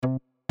Welcome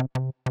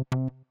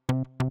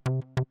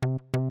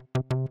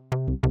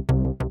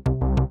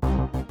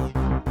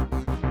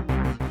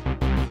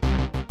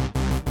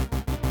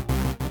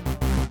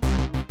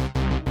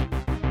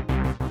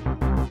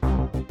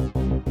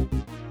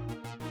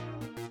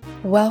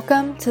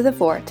to The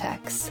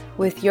Vortex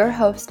with your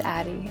host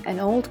Addie,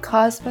 an old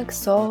cosmic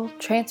soul,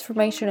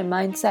 transformation and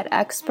mindset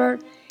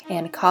expert,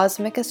 and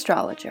cosmic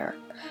astrologer.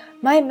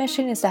 My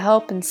mission is to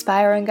help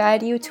inspire and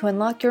guide you to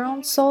unlock your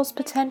own soul's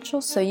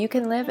potential so you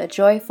can live a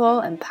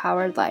joyful,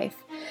 empowered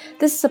life.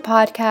 This is a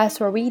podcast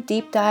where we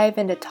deep dive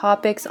into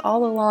topics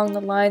all along the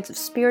lines of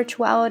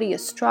spirituality,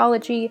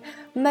 astrology,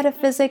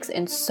 metaphysics,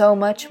 and so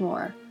much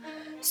more.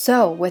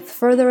 So, with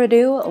further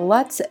ado,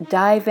 let's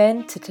dive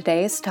into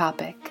today's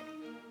topic.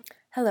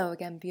 Hello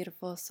again,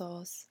 beautiful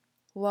souls.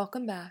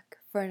 Welcome back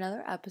for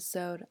another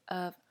episode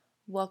of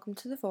Welcome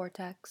to the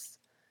Vortex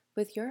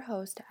with your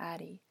host,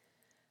 Addie.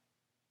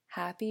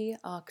 Happy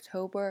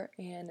October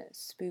and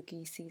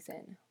spooky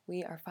season.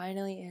 We are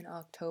finally in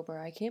October.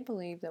 I can't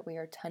believe that we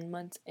are 10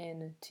 months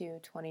into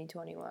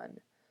 2021.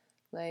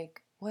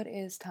 What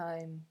is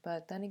time?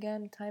 But then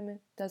again, time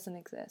doesn't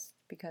exist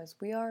because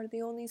we are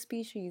the only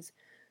species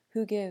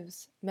who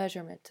gives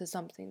measurement to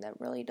something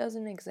that really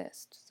doesn't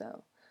exist.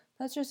 So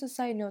that's just a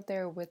side note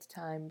there with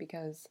time,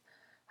 because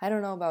I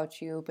don't know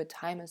about you, but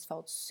time has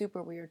felt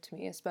super weird to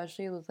me,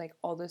 especially with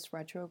all this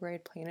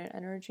retrograde planet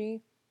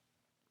energy.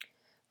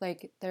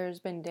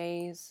 There's been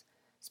days,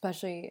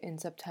 especially in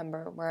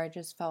September, where I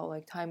just felt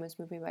like time was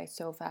moving by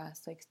so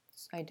fast.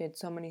 I did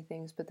so many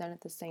things, but then at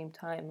the same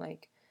time, I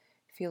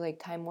feel like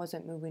time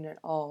wasn't moving at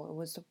all. It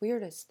was the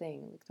weirdest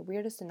thing, the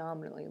weirdest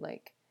anomaly,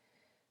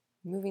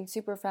 moving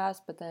super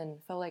fast, but then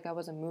felt like I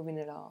wasn't moving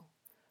at all.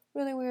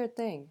 Really weird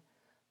thing,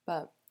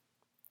 but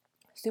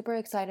super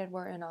excited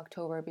we're in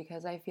October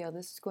because I feel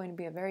this is going to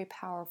be a very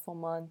powerful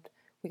month.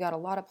 We got a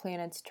lot of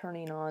planets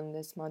turning on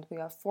this month. We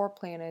got 4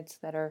 planets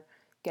that are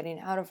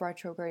getting out of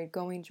retrograde,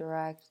 going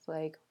direct.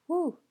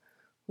 Woo!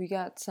 We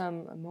got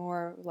some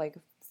more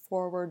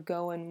forward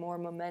going, more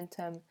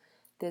momentum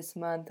this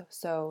month.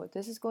 So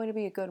this is going to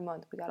be a good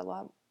month. We got a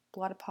lot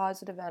of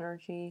positive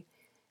energy.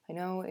 I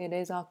know it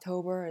is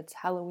October, it's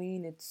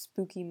Halloween, it's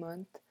spooky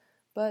month.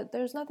 But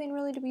there's nothing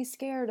really to be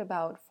scared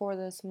about for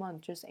this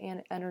month, just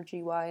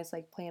energy-wise,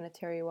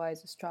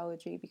 planetary-wise,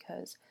 astrology,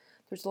 because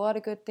there's a lot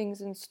of good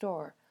things in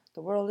store.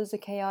 The world is a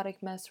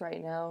chaotic mess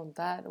right now.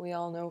 That we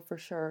all know for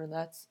sure.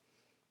 That's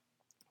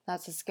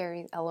a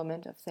scary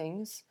element of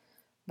things.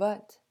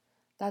 But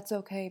that's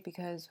okay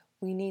because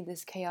we need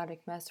this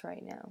chaotic mess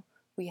right now.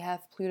 We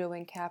have Pluto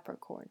in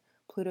Capricorn.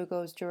 Pluto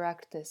goes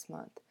direct this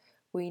month.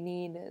 We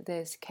need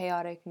this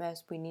chaotic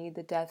mess. We need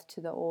the death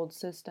to the old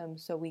system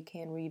so we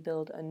can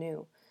rebuild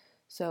anew.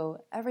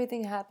 So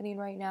everything happening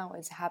right now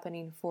is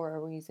happening for a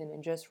reason,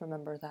 and just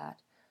remember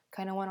that.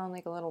 Kind of went on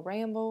a little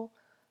ramble,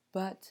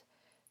 but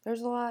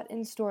there's a lot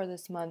in store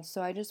this month.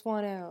 So I just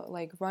want to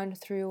run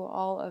through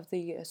all of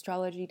the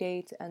astrology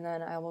dates, and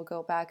then I will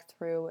go back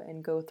through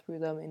and go through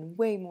them in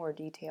way more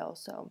detail.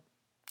 So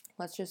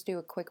let's just do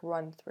a quick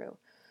run through.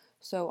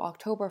 So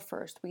October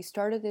 1st, we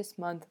started this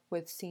month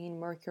with seeing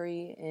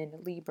Mercury in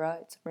Libra,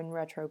 it's in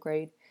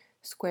retrograde,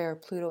 square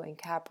Pluto in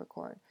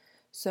Capricorn.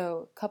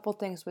 So a couple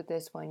things with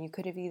this one. You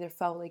could have either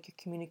felt like your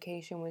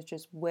communication was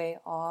just way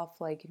off,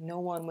 no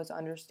one was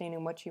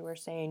understanding what you were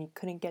saying, you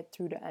couldn't get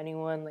through to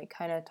anyone,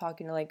 kind of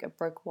talking to a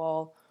brick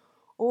wall.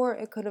 Or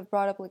it could have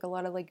brought up a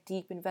lot of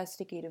deep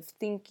investigative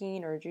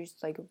thinking, or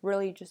just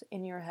really just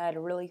in your head,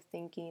 really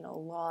thinking a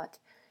lot.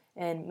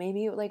 And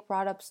maybe it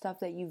brought up stuff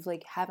that you've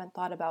haven't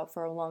thought about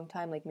for a long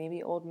time,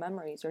 maybe old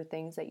memories or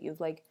things that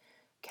you've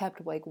kept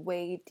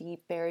way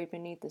deep buried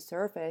beneath the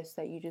surface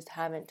that you just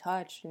haven't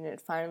touched, and it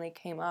finally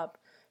came up.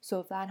 So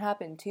if that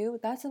happened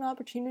too, that's an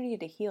opportunity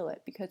to heal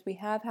it, because we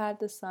have had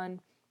the Sun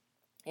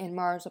and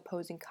Mars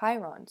opposing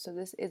Chiron. So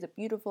this is a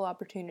beautiful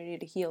opportunity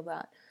to heal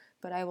that,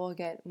 but I will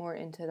get more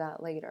into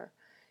that later.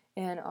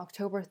 And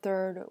October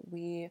 3rd,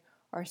 we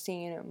are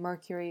seeing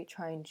Mercury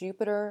trine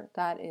Jupiter.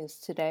 That is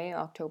today,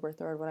 October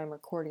 3rd, when I'm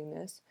recording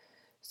this.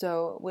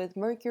 So with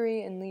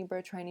Mercury in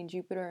Libra trining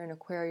Jupiter in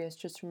Aquarius,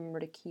 just remember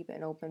to keep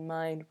an open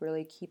mind,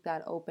 really keep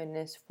that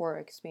openness for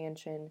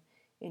expansion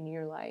in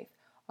your life.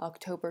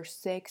 October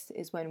 6th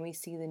is when we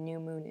see the new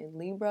moon in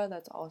Libra.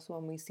 That's also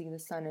when we see the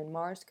Sun and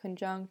Mars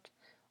conjunct,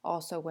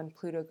 also when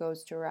Pluto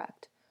goes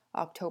direct.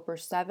 October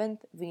 7th,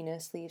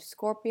 Venus leaves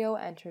Scorpio,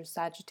 enters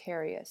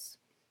Sagittarius.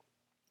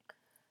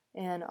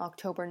 And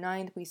October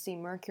 9th, we see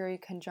Mercury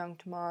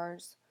conjunct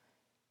Mars,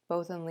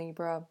 both in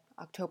Libra.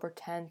 October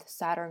 10th,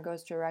 Saturn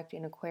goes direct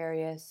in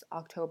Aquarius.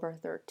 October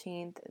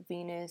 13th,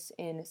 Venus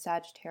in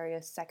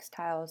Sagittarius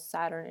sextiles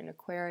Saturn in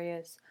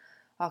Aquarius.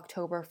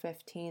 October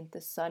 15th,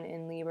 the Sun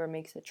in Libra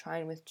makes a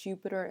trine with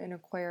Jupiter in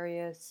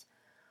Aquarius.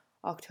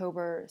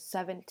 October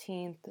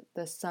 17th,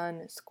 the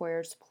Sun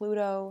squares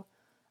Pluto.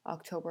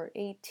 October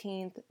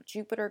 18th,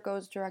 Jupiter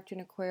goes direct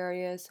in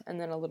Aquarius, and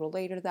then a little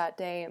later that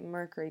day,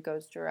 Mercury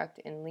goes direct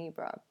in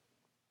Libra.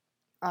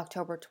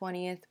 October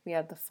 20th, we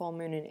have the full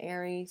moon in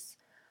Aries.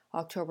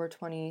 October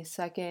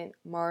 22nd,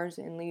 Mars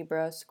in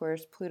Libra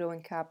squares Pluto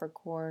in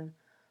Capricorn.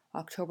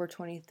 October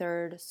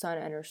 23rd, Sun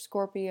enters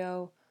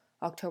Scorpio.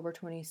 October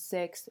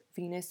 26th,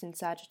 Venus in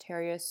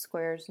Sagittarius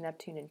squares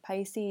Neptune in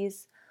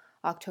Pisces.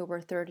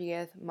 October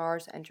 30th,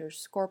 Mars enters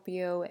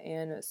Scorpio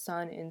and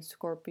Sun in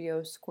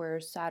Scorpio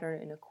squares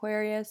Saturn in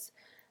Aquarius.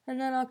 And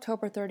then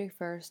October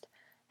 31st,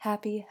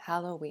 happy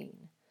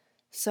Halloween.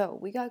 So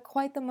we got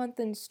quite the month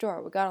in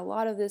store. We got a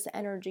lot of this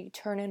energy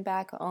turning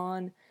back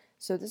on.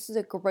 So this is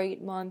a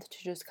great month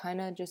to just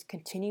kind of just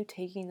continue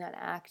taking that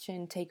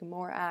action, take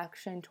more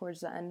action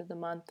towards the end of the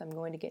month. I'm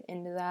going to get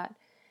into that.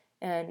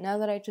 And now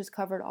that I just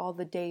covered all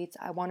the dates,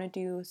 I want to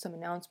do some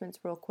announcements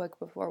real quick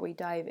before we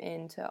dive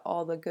into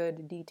all the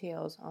good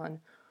details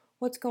on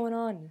what's going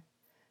on.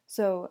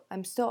 So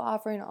I'm still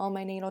offering all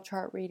my natal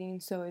chart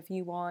readings. So if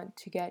you want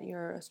to get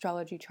your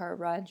astrology chart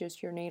read,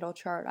 just your natal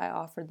chart, I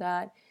offer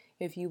that.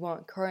 If you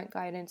want current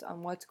guidance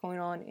on what's going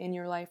on in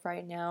your life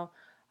right now,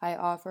 I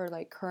offer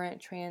like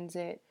current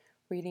transit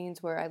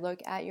readings where I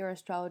look at your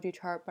astrology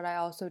chart, but I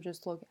also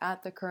just look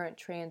at the current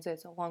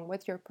transits along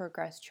with your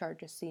progress chart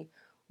to see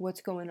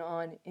what's going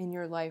on in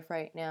your life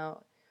right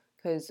now.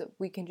 Because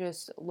we can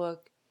just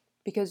look,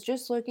 because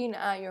just looking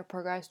at your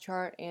progress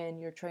chart and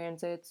your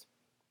transits,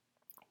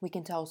 we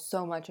can tell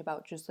so much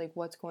about just like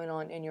what's going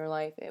on in your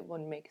life. It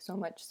would make so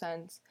much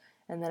sense.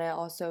 And then I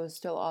also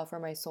still offer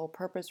my soul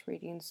purpose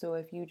readings. So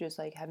if you just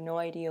like have no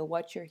idea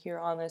what you're here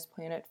on this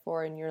planet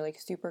for and you're like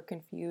super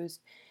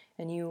confused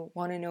and you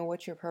want to know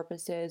what your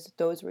purpose is,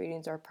 those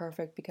readings are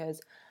perfect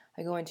because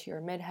I go into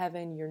your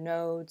midheaven, your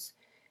nodes,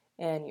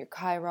 and your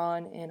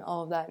Chiron and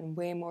all of that in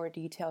way more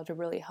detail to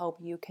really help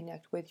you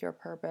connect with your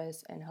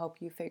purpose and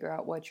help you figure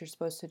out what you're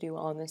supposed to do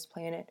on this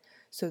planet.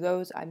 So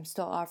those, I'm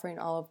still offering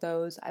all of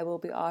those. I will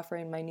be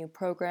offering my new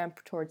program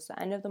towards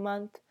the end of the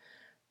month.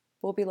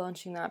 We'll be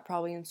launching that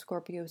probably in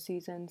Scorpio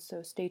season,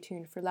 so stay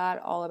tuned for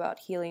that. All about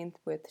healing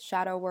with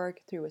shadow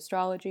work through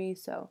astrology,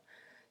 so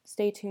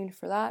stay tuned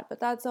for that. But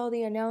that's all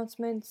the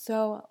announcements,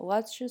 so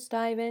let's just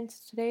dive into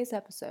today's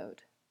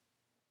episode.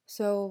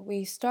 So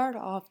we start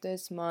off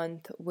this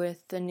month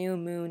with the new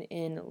moon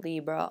in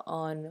Libra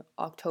on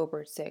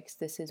October 6th.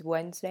 This is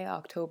Wednesday,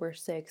 October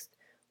 6th.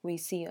 We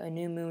see a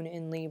new moon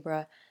in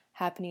Libra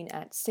happening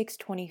at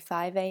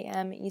 6:25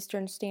 a.m.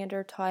 Eastern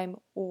Standard Time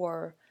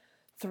or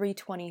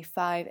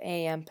 3:25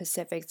 a.m.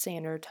 Pacific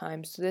Standard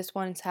Time. So this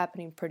one's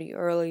happening pretty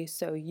early,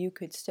 so you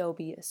could still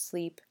be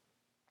asleep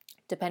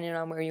depending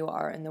on where you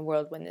are in the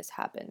world when this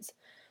happens.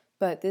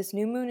 But this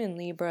new moon in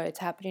Libra, it's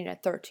happening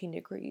at 13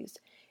 degrees.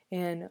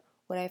 And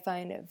what I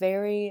find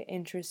very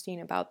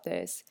interesting about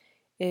this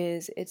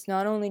is it's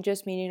not only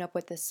just meeting up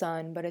with the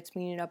sun, but it's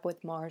meeting up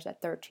with Mars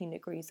at 13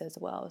 degrees as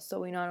well. So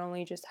we not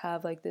only just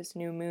have like this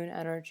new moon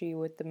energy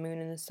with the moon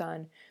and the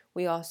sun,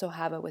 we also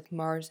have it with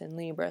Mars and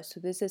Libra. So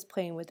this is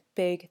playing with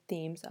big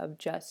themes of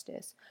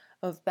justice,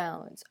 of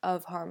balance,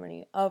 of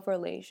harmony, of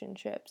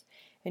relationships.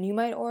 And you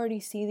might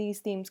already see these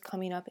themes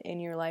coming up in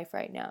your life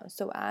right now.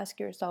 So ask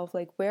yourself,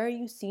 like, where are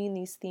you seeing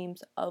these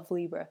themes of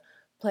Libra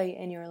play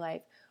in your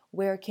life?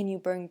 Where can you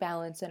bring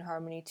balance and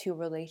harmony to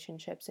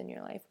relationships in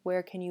your life?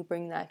 Where can you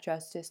bring that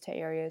justice to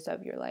areas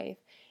of your life?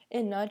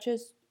 And not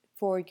just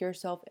for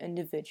yourself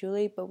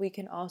individually, but we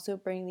can also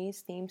bring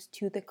these themes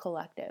to the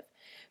collective.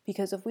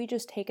 Because if we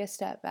just take a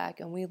step back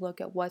and we look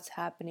at what's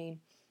happening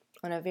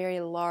on a very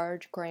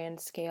large, grand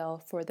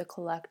scale for the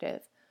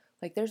collective,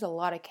 like there's a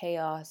lot of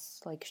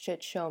chaos, like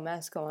shit show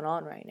mess going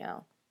on right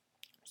now.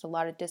 There's a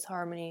lot of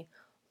disharmony,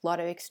 a lot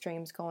of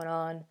extremes going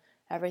on.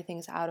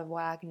 Everything's out of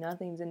whack.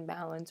 Nothing's in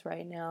balance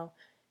right now.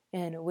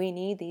 And we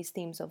need these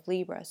themes of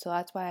Libra. So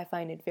that's why I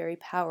find it very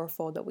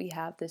powerful that we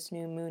have this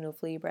new moon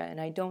of Libra. And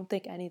I don't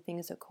think anything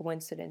is a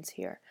coincidence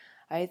here.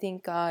 I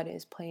think God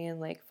is playing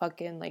like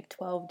fucking like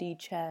 12D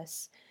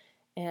chess.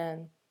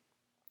 And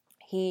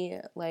he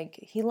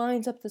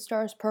lines up the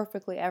stars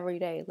perfectly every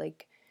day.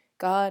 Like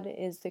God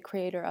is the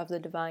creator of the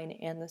divine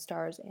and the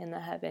stars and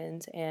the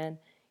heavens. And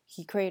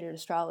he created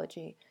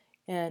astrology.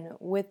 And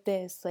with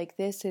this, like,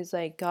 this is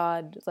like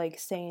God, like,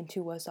 saying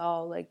to us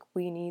all, like,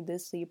 we need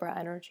this Libra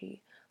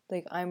energy.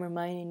 Like, I'm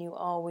reminding you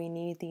all, we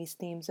need these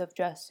themes of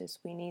justice.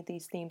 We need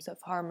these themes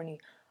of harmony,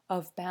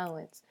 of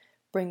balance.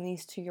 Bring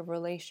these to your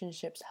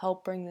relationships.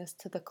 Help bring this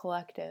to the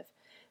collective.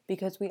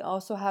 Because we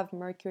also have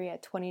Mercury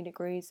at 20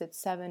 degrees. It's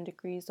 7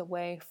 degrees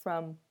away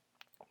from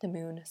the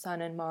moon,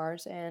 sun, and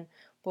Mars. And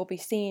we'll be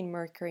seeing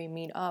Mercury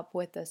meet up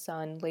with the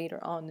sun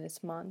later on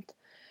this month.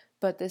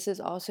 But this is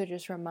also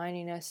just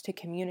reminding us to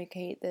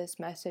communicate this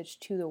message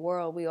to the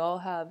world. We all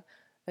have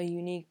a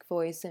unique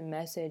voice and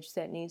message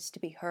that needs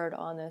to be heard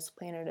on this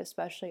planet,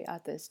 especially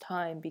at this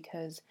time,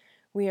 because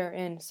we are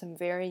in some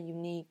very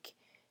unique,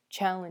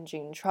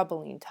 challenging,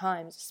 troubling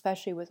times,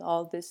 especially with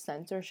all this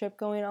censorship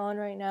going on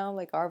right now.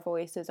 Like, our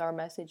voices, our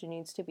message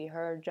needs to be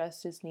heard.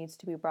 Justice needs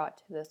to be brought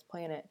to this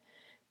planet,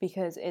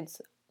 because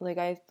it's like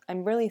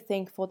I'm really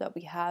thankful that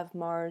we have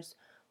Mars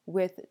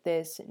with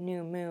this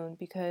new moon,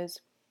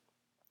 because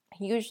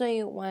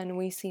usually when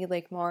we see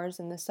like Mars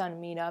and the sun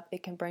meet up,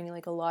 it can bring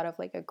like a lot of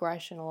like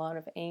aggression, a lot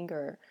of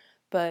anger.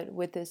 But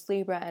with this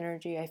Libra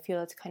energy, I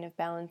feel it's kind of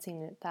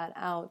balancing that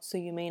out. So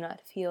you may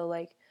not feel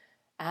like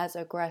as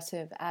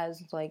aggressive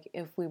as like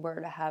if we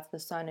were to have the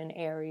Sun in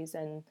Aries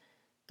and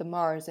the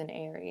Mars in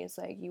Aries.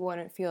 Like you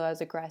wouldn't feel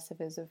as aggressive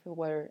as if it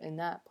were in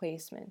that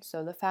placement.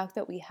 So the fact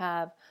that we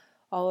have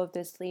all of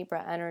this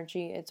Libra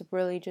energy, it's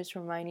really just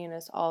reminding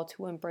us all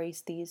to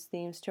embrace these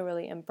themes, to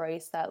really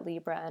embrace that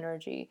Libra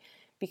energy,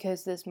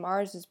 because this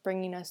Mars is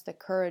bringing us the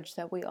courage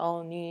that we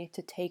all need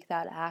to take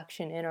that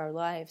action in our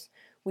lives.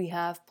 We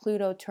have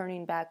Pluto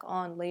turning back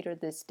on later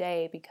this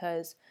day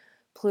because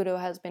Pluto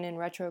has been in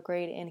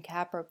retrograde in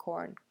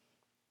Capricorn.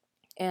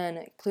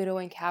 And Pluto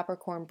in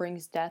Capricorn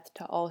brings death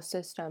to all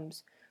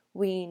systems.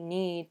 We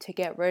need to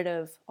get rid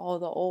of all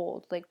the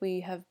old. Like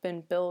we have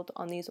been built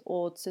on these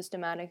old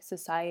systematic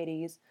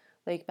societies,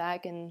 like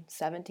back in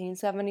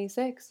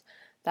 1776.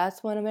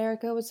 That's when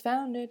America was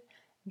founded.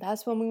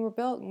 That's when we were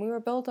built. And we were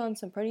built on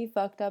some pretty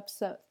fucked up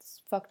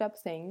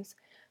things.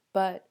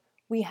 But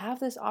we have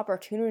this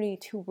opportunity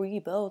to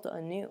rebuild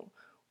anew.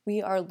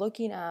 We are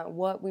looking at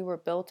what we were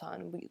built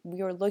on.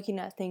 We are looking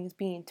at things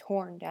being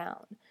torn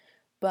down.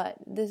 But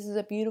this is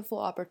a beautiful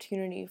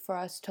opportunity for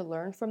us to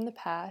learn from the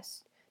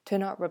past, to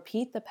not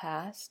repeat the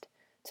past,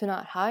 to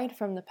not hide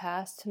from the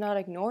past, to not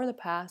ignore the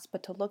past,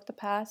 but to look the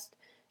past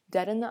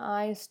dead in the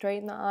eyes, straight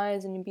in the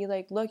eyes, and be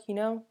like, look,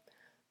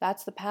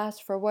 that's the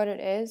past for what it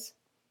is.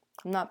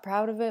 I'm not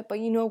proud of it, but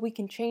we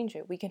can change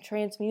it. We can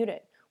transmute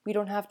it. We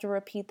don't have to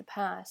repeat the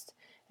past.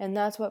 And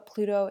that's what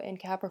Pluto in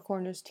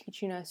Capricorn is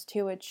teaching us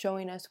too. It's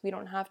showing us we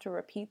don't have to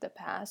repeat the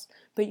past,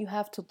 but you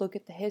have to look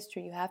at the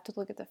history. You have to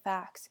look at the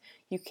facts.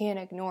 You can't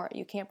ignore it.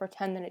 You can't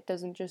pretend that it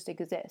doesn't just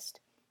exist.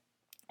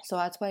 So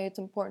that's why it's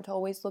important to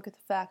always look at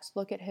the facts,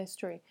 look at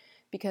history,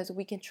 because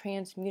we can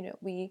transmute it.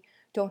 We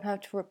don't have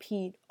to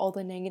repeat all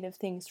the negative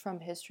things from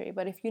history.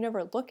 But if you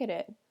never look at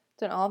it,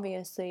 then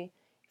obviously,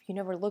 if you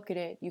never look at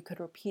it, you could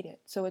repeat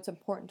it. So it's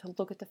important to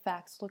look at the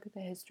facts, look at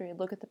the history,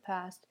 look at the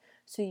past,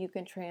 so you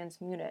can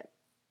transmute it.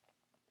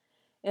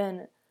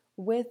 And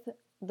with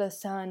the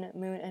Sun,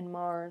 Moon, and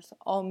Mars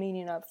all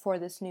meeting up for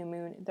this new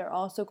moon, they're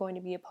also going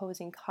to be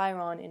opposing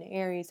Chiron in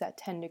Aries at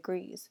 10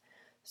 degrees.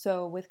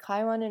 So with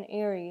Chiron and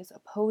Aries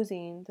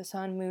opposing the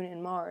Sun, Moon,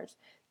 and Mars,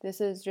 this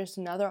is just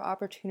another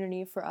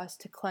opportunity for us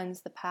to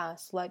cleanse the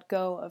past, let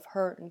go of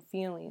hurt and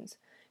feelings,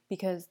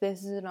 because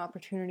this is an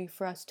opportunity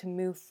for us to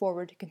move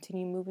forward, to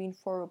continue moving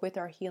forward with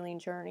our healing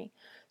journey.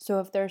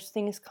 So if there's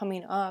things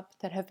coming up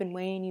that have been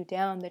weighing you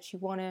down that you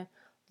want to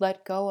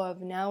let go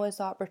of, now is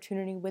the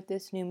opportunity with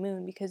this new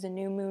moon, because a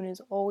new moon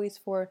is always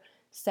for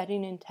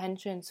setting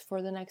intentions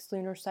for the next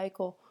lunar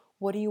cycle.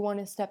 What do you want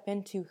to step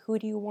into? Who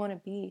do you want to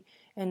be?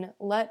 And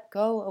let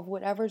go of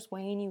whatever's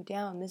weighing you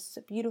down. This is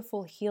a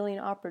beautiful healing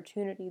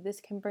opportunity.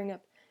 This can bring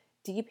up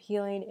deep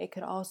healing. It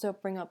could also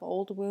bring up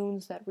old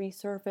wounds that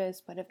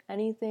resurface. But if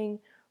anything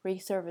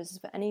resurfaces,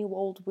 if any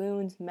old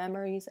wounds,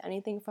 memories,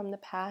 anything from the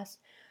past,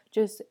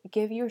 just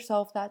give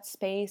yourself that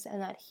space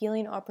and that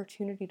healing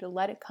opportunity to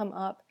let it come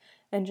up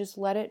and just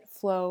let it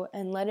flow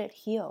and let it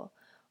heal.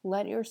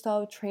 Let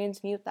yourself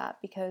transmute that,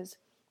 because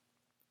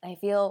I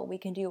feel we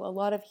can do a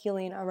lot of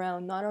healing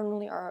around not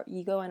only our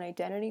ego and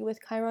identity with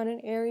Chiron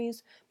and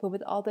Aries, but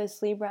with all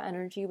this Libra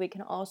energy, we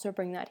can also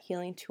bring that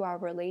healing to our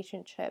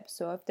relationships.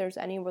 So if there's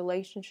any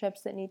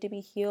relationships that need to be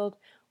healed,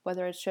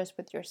 whether it's just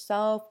with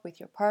yourself, with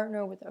your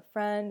partner, with a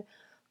friend,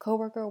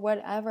 coworker,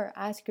 whatever,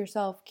 ask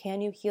yourself,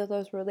 can you heal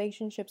those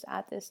relationships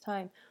at this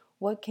time?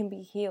 What can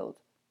be healed?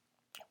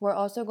 We're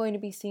also going to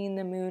be seeing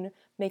the moon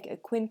make a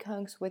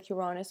quincunx with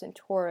Uranus and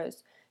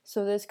Taurus.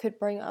 So this could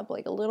bring up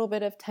like a little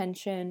bit of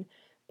tension,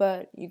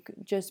 but you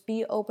could just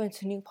be open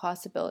to new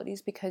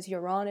possibilities, because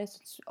Uranus,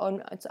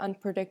 it's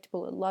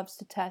unpredictable. It loves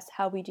to test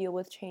how we deal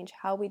with change,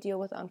 how we deal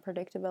with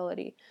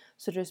unpredictability.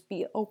 So just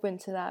be open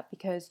to that,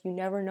 because you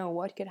never know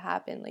what could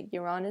happen. Like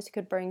Uranus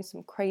could bring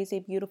some crazy,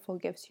 beautiful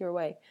gifts your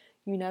way.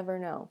 You never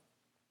know.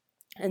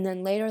 And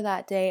then later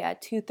that day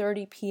at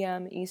 2:30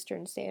 p.m.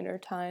 Eastern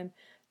Standard Time,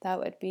 that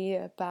would be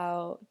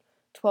about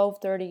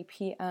 12:30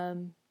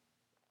 p.m.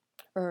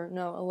 or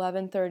no,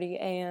 11:30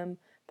 a.m.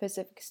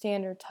 Pacific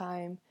Standard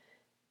Time,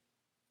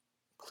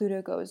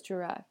 Pluto goes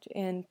direct.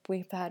 And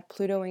we've had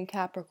Pluto in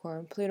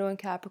Capricorn. Pluto in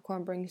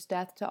Capricorn brings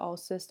death to all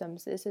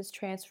systems. This is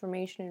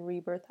transformation and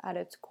rebirth at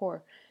its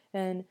core.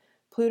 And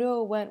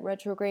Pluto went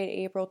retrograde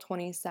April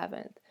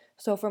 27th.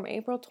 So from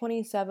April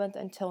 27th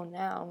until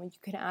now, you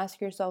can ask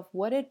yourself,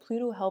 what did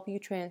Pluto help you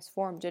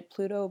transform? Did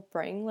Pluto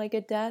bring like a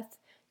death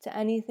to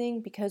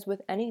anything? Because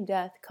with any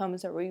death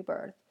comes a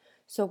rebirth.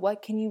 So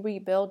what can you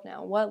rebuild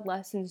now? What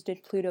lessons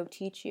did Pluto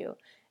teach you?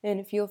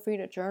 And feel free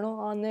to journal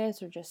on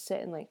this, or just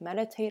sit and like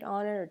meditate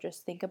on it, or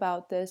just think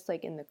about this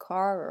like in the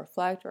car, or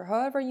reflect, or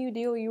however you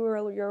do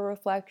your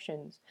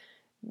reflections.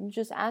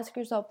 Just ask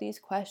yourself these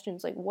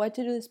questions, like what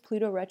did this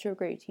Pluto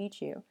retrograde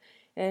teach you?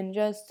 And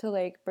just to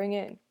like bring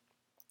it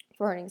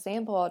for an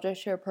example, I'll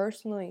just share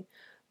personally,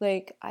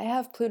 like I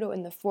have Pluto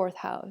in the 4th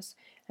house,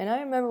 and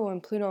I remember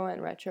when Pluto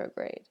went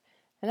retrograde.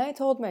 And I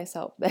told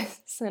myself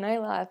this, and I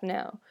laugh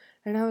now.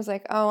 And I was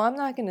like, oh, I'm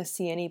not going to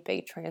see any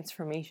big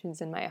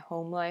transformations in my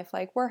home life.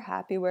 Like, we're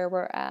happy where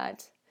we're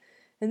at.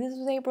 And this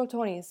was April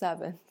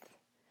 27th.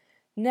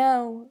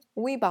 Now,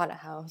 we bought a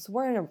house.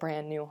 We're in a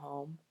brand new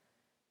home.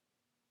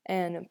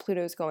 And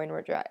Pluto's going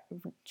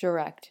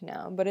direct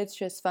now. But it's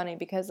just funny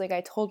because, like,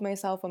 I told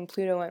myself when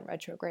Pluto went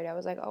retrograde, I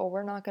was like, oh,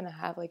 we're not going to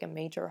have, like, a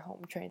major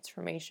home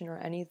transformation or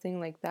anything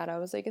like that. I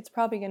was like, it's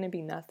probably going to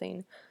be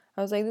nothing.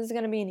 I was like, this is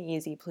going to be an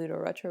easy Pluto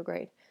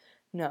retrograde.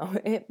 No,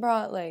 it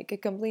brought, like, a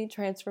complete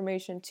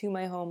transformation to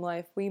my home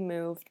life. We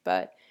moved,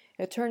 but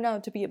it turned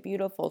out to be a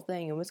beautiful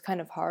thing. It was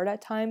kind of hard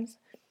at times,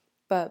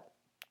 but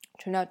it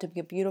turned out to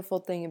be a beautiful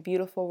thing, a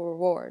beautiful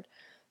reward.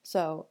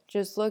 So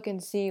just look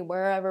and see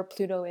wherever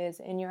Pluto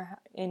is in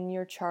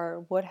your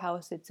chart, what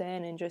house it's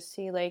in, and just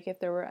see like if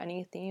there were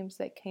any themes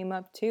that came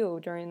up too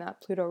during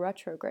that Pluto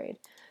retrograde.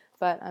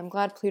 But I'm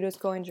glad Pluto's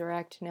going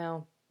direct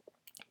now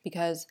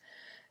because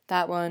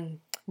that one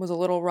was a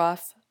little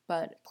rough,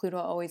 but Pluto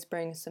always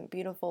brings some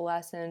beautiful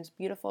lessons,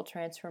 beautiful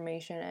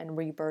transformation, and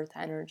rebirth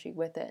energy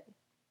with it.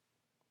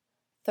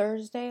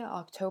 Thursday,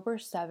 October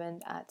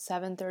 7th at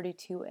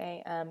 7:32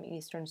 a.m.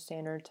 Eastern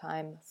Standard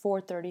Time,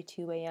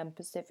 4:32 a.m.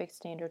 Pacific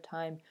Standard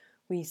Time,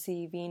 we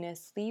see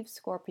Venus leave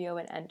Scorpio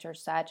and enter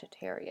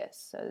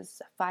Sagittarius. So this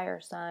is a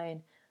fire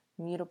sign,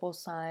 mutable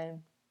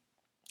sign,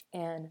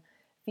 and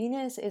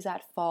Venus is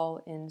at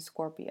fall in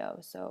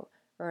Scorpio,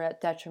 or at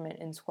detriment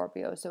in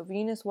Scorpio. So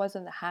Venus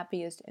wasn't the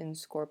happiest in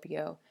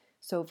Scorpio.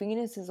 So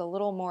Venus is a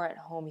little more at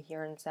home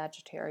here in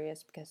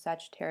Sagittarius because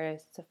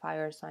Sagittarius is a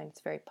fire sign.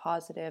 It's very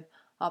positive,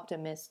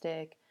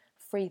 optimistic,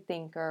 free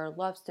thinker,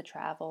 loves to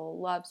travel,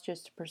 loves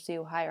just to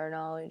pursue higher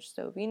knowledge.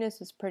 So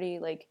Venus is pretty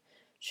like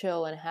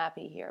chill and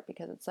happy here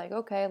because it's like,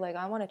 okay, like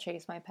I want to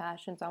chase my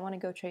passions. I want to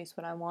go chase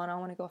what I want. I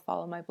want to go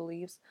follow my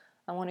beliefs.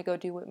 I want to go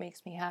do what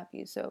makes me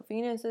happy. So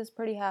Venus is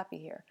pretty happy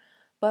here.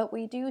 But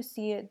we do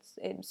see it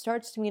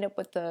starts to meet up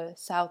with the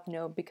south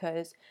node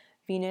because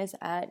Venus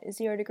at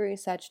 0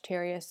 degrees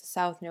Sagittarius, the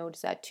south node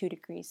is at 2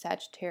 degrees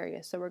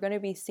Sagittarius. So we're going to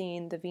be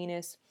seeing the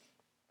Venus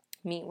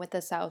meet with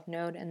the south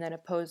node and then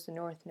oppose the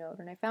north node.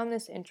 And I found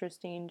this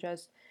interesting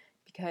just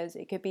because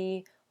it could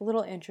be a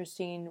little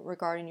interesting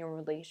regarding your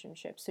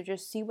relationships. So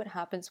just see what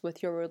happens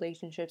with your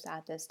relationships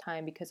at this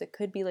time because it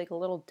could be like a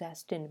little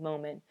destined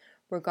moment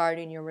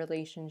regarding your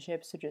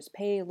relationships. So just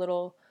pay a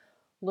little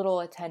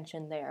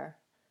attention there.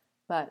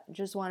 But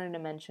just wanted to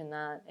mention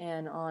that.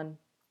 And on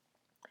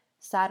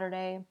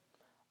Saturday,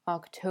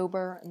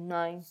 October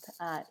 9th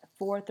at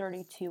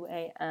 4:32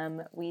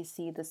 a.m., we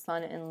see the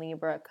Sun in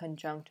Libra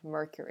conjunct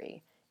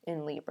Mercury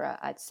in Libra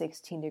at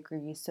 16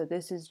 degrees. So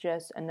this is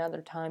just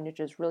another time to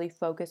just really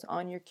focus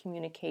on your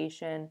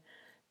communication.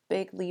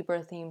 Big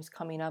Libra themes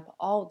coming up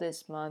all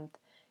this month,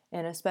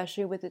 and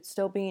especially with it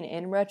still being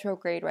in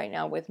retrograde right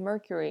now with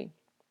Mercury,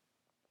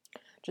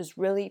 just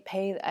really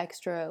pay the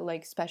extra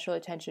like special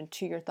attention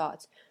to your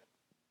thoughts,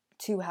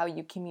 to how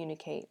you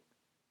communicate,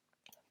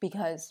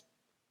 because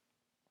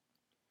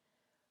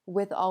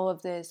with all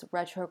of this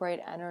retrograde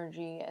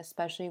energy,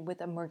 especially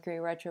with a Mercury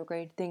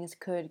retrograde, things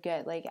could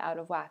get like out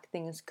of whack.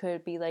 Things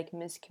could be like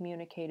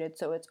miscommunicated.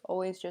 So it's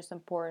always just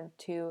important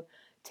to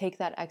take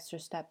that extra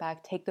step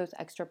back, take those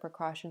extra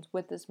precautions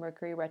with this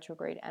Mercury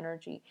retrograde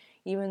energy.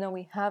 Even though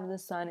we have the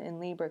Sun in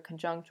Libra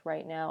conjunct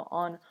right now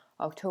on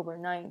October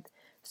 9th,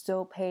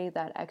 still pay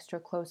that extra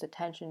close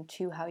attention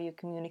to how you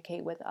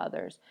communicate with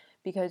others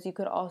because you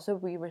could also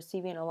be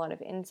receiving a lot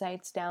of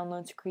insights,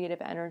 downloads,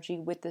 creative energy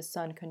with the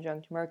Sun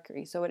conjunct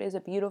Mercury. So it is a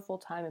beautiful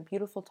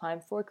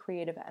time for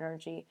creative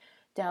energy,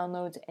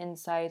 downloads,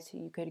 insights.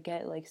 You could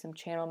get like some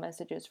channel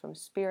messages from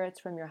spirits,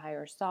 from your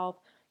higher self,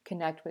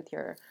 connect with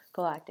your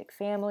galactic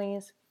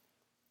families.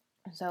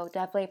 So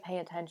definitely pay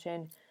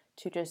attention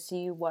to just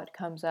see what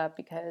comes up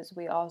because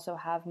we also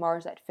have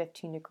Mars at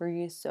 15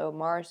 degrees. So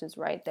Mars is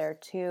right there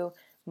too.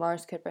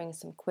 Mars could bring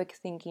some quick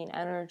thinking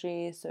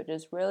energy. So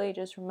just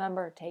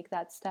remember, take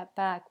that step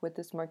back with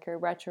this Mercury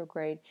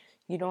retrograde.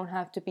 You don't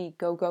have to be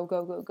go, go,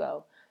 go, go,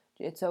 go.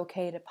 It's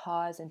okay to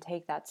pause and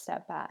take that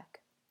step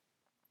back.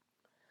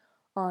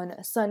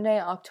 On Sunday,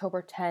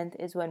 October 10th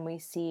is when we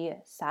see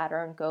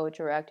Saturn go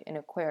direct in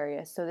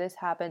Aquarius. So this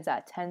happens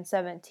at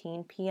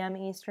 10:17 p.m.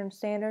 Eastern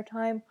Standard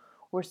Time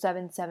or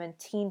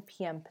 7:17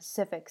 p.m.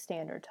 Pacific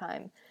Standard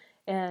Time.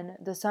 And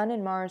the Sun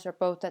and Mars are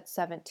both at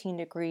 17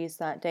 degrees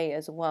that day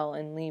as well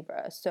in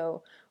Libra.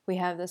 So we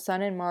have the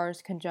Sun and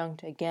Mars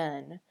conjunct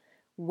again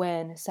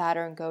when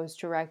Saturn goes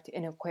direct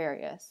in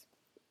Aquarius.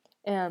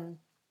 And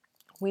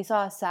we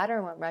saw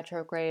Saturn went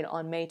retrograde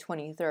on May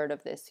 23rd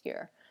of this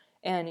year.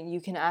 And you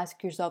can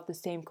ask yourself the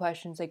same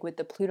questions like with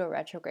the Pluto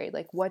retrograde.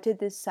 Like, what did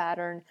this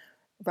Saturn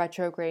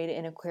retrograde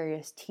in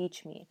Aquarius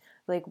teach me?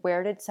 Like,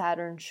 where did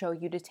Saturn show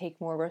you to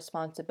take more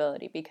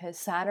responsibility? Because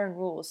Saturn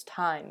rules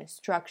time,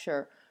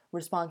 structure,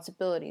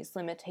 responsibilities,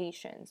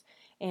 limitations.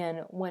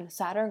 And when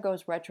Saturn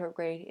goes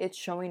retrograde, it's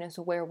showing us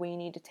where we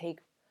need to take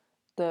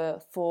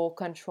the full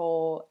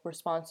control,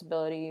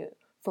 responsibility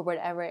for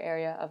whatever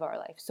area of our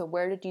life. So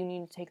where did you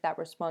need to take that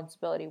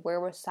responsibility? Where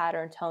was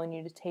Saturn telling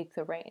you to take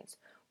the reins?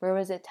 Where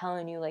was it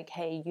telling you like,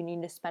 hey, you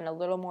need to spend a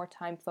little more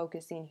time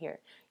focusing here.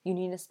 You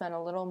need to spend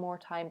a little more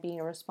time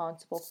being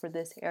responsible for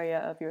this area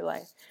of your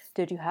life.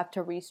 Did you have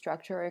to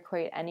restructure or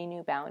create any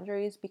new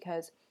boundaries?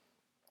 Because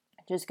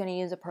just going to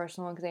use a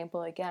personal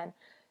example again.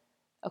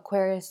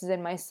 Aquarius is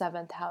in my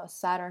 7th house.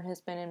 Saturn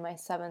has been in my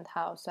 7th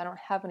house. I don't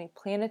have any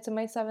planets in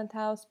my 7th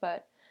house,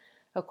 but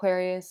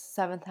Aquarius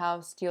 7th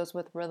house deals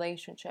with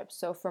relationships.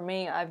 So for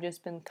me, I've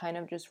just been kind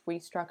of just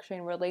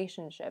restructuring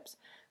relationships,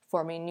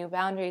 forming new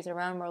boundaries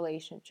around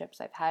relationships.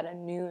 I've had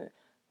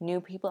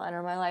new people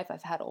enter my life.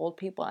 I've had old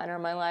people enter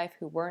my life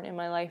who weren't in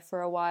my life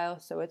for a while.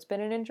 So it's been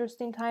an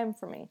interesting time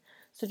for me.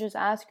 So just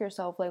ask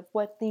yourself, like,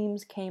 what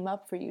themes came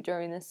up for you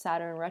during this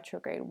Saturn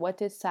retrograde? What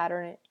did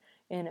Saturn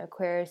in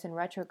Aquarius in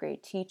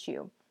retrograde teach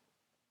you?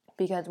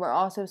 Because we're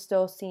also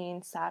still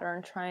seeing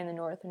Saturn trine the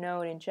North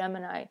Node in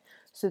Gemini.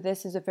 So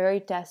this is a very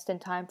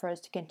destined time for us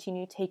to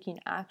continue taking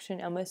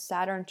action. And with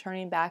Saturn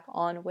turning back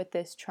on with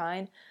this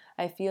trine,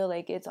 I feel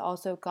like it's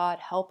also God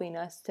helping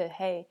us to,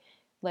 hey,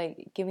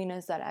 like giving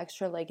us that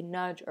extra like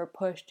nudge or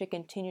push to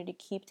continue to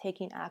keep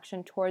taking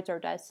action towards our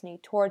destiny,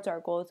 towards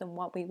our goals and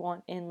what we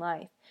want in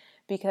life.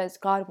 Because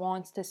God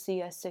wants to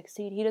see us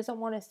succeed. He doesn't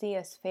want to see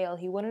us fail.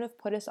 He wouldn't have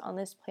put us on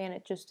this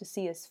planet just to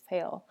see us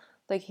fail.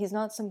 Like, he's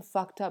not some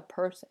fucked up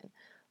person.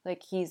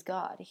 Like, he's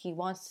God. He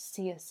wants to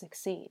see us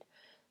succeed.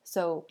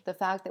 So the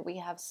fact that we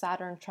have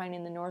Saturn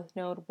trining the North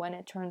Node when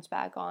it turns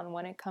back on,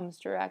 when it comes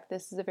direct,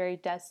 this is a very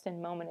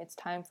destined moment. It's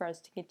time for us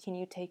to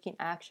continue taking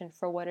action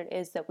for what it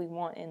is that we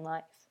want in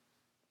life.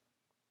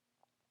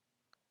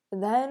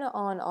 Then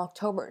on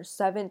October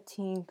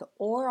 17th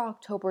or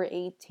October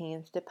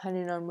 18th,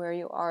 depending on where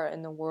you are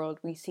in the world,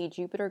 we see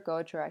Jupiter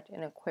go direct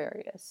in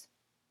Aquarius.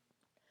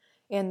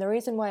 And the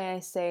reason why I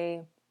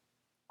say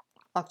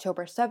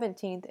October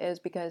 17th is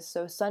because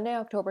Sunday,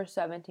 October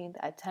 17th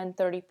at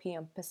 10:30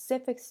 p.m.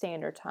 Pacific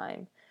Standard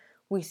Time,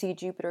 we see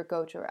Jupiter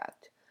go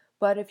direct.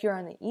 But if you're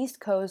on the East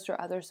Coast or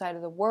other side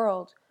of the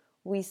world,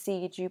 we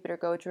see Jupiter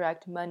go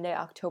direct Monday,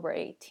 October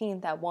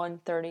 18th at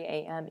 1:30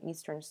 a.m.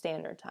 Eastern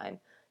Standard Time.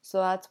 So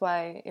that's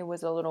why it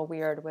was a little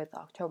weird with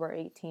October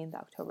 18th,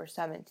 October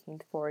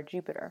 17th for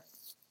Jupiter.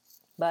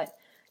 But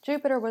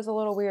Jupiter was a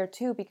little weird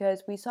too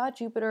because we saw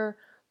Jupiter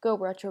go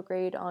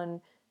retrograde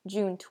on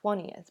June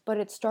 20th, but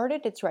it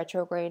started its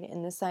retrograde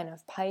in the sign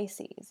of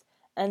Pisces,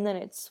 and then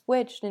it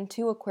switched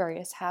into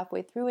Aquarius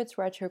halfway through its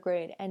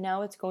retrograde, and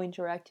now it's going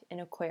direct in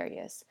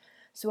Aquarius.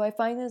 So I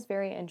find this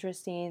very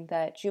interesting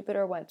that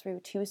Jupiter went through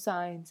 2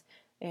 signs,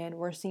 and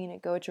we're seeing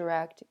it go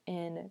direct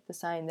in the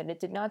sign that it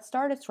did not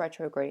start its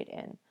retrograde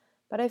in.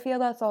 But I feel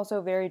that's also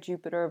very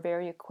Jupiter,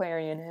 very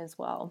Aquarian as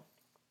well.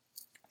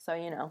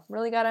 So,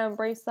 really got to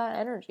embrace that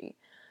energy.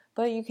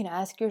 But you can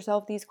ask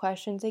yourself these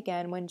questions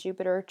again when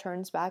Jupiter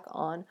turns back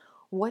on.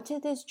 What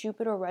did this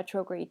Jupiter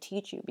retrograde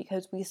teach you?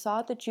 Because we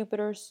saw the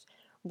Jupiter's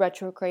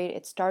retrograde,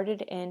 it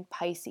started in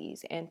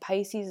Pisces, and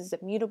Pisces is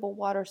a mutable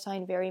water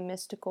sign, very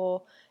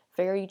mystical,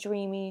 very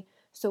dreamy.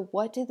 So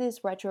what did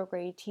this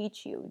retrograde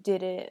teach you?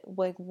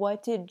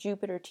 What did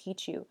Jupiter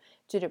teach you?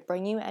 Did it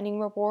bring you any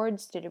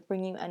rewards? Did it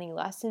bring you any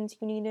lessons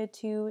you needed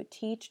to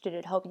teach? Did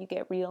it help you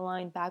get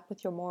realigned back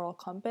with your moral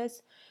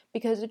compass?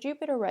 Because the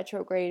Jupiter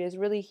retrograde is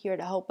really here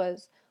to help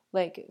us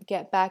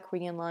get back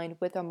realigned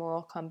with our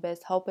moral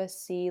compass, help us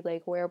see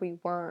where we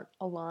weren't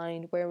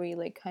aligned, where we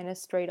kind of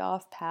strayed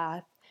off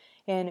path.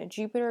 And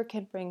Jupiter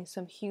can bring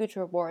some huge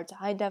rewards.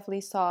 I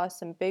definitely saw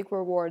some big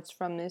rewards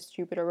from this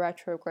Jupiter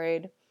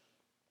retrograde,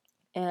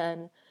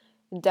 and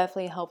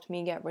definitely helped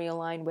me get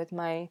realigned with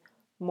my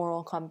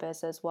moral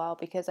compass as well,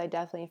 because I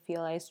definitely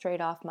feel I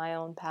strayed off my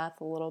own path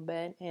a little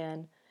bit,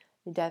 and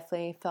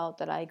definitely felt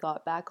that I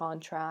got back on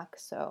track.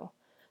 So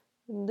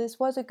this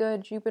was a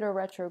good Jupiter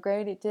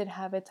retrograde. It did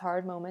have its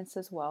hard moments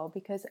as well,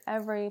 because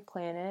every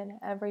planet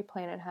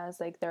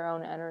has their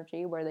own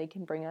energy where they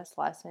can bring us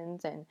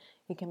lessons, and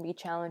it can be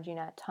challenging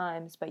at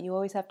times. But you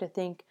always have to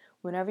think,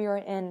 whenever you're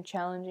in a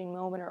challenging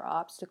moment or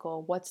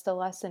obstacle, what's the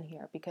lesson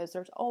here? Because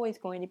there's always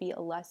going to be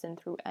a lesson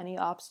through any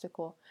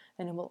obstacle,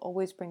 and it will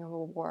always bring a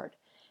reward.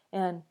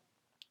 And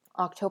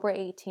October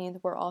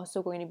 18th, we're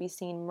also going to be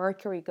seeing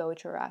Mercury go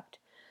direct.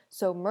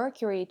 So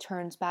Mercury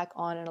turns back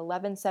on at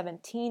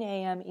 11:17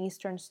 a.m.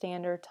 Eastern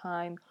Standard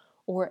Time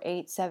or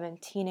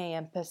 8:17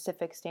 a.m.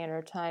 Pacific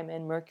Standard Time,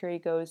 and Mercury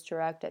goes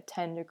direct at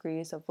 10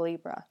 degrees of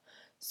Libra.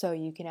 So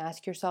you can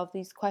ask yourself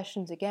these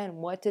questions again.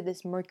 What did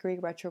this Mercury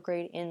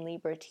retrograde in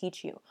Libra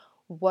teach you?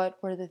 What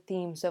were the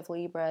themes of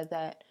Libra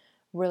that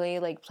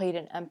really played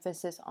an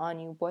emphasis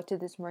on you? What did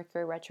this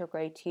Mercury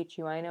retrograde teach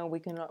you? I know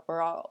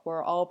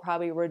we're all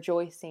probably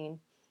rejoicing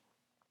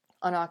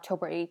on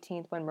October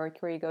 18th when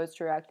Mercury goes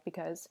direct,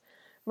 because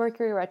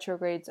Mercury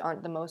retrogrades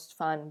aren't the most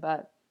fun,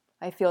 but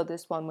I feel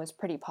this one was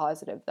pretty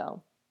positive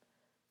though.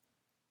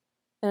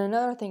 And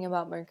another thing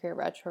about Mercury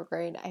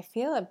retrograde, I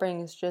feel it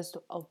brings just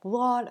a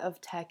lot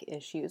of tech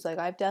issues.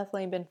 I've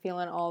definitely been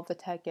feeling all of the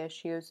tech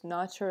issues.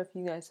 Not sure if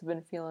you guys have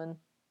been feeling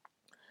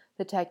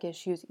the tech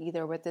issues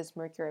either with this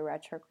Mercury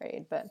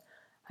retrograde, but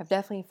I've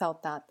definitely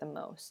felt that the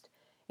most.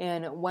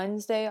 And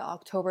Wednesday,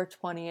 October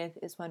 20th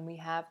is when we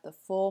have the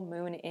full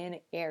moon in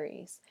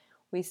Aries.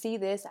 We see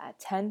this at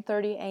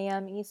 10:30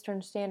 a.m.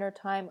 Eastern Standard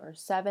Time or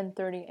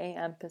 7:30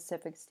 a.m.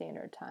 Pacific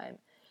Standard Time.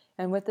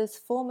 And with this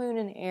full moon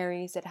in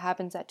Aries, it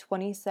happens at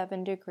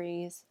 27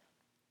 degrees.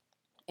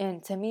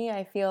 And to me,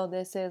 I feel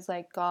this is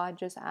like God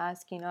just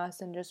asking us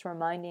and just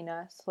reminding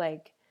us,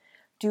 like,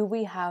 do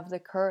we have the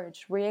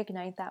courage to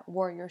reignite that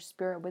warrior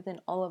spirit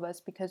within all of us?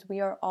 Because we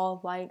are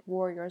all light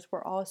warriors.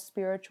 We're all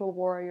spiritual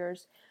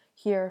warriors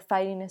here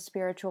fighting a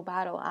spiritual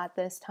battle at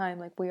this time.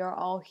 Like, we are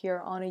all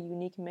here on a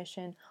unique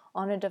mission,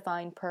 on a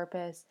divine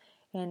purpose.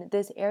 And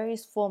this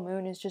Aries full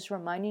moon is just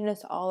reminding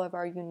us all of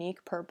our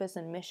unique purpose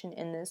and mission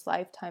in this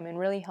lifetime and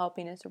really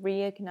helping us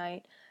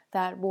reignite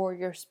that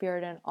warrior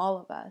spirit in all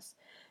of us.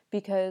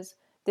 Because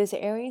this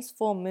Aries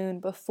full moon,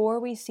 before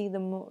we see the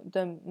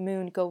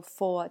moon go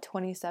full at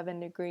 27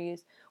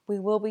 degrees, we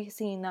will be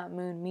seeing that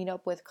moon meet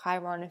up with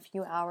Chiron a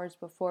few hours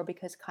before,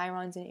 because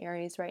Chiron's in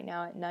Aries right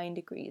now at 9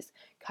 degrees.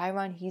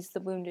 Chiron, he's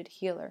the wounded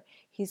healer.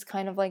 He's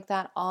kind of like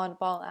that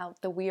oddball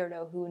out, the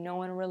weirdo who no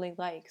one really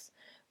likes.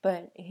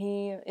 But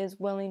he is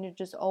willing to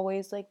just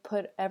always like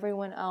put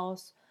everyone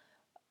else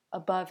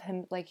above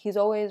him. Like, he's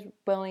always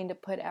willing to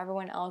put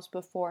everyone else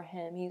before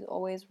him. He's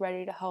always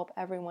ready to help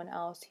everyone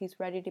else. He's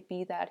ready to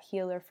be that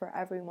healer for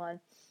everyone.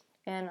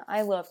 And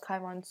I love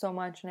Chiron so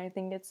much, and I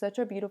think it's such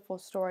a beautiful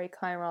story,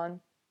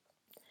 Chiron.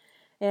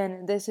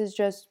 And this is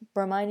just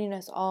reminding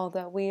us all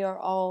that we are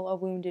all a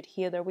wounded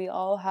healer. We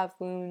all have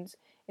wounds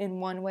in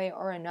one way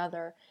or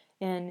another,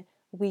 and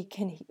we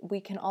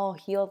can all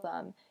heal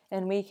them,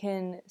 and we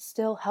can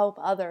still help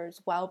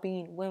others while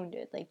being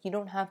wounded. Like, you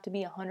don't have to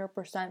be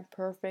 100%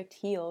 perfect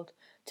healed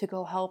to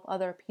go help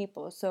other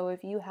people. So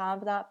if you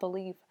have that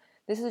belief,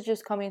 this is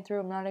just coming through,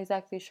 I'm not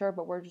exactly sure,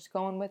 but we're just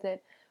going with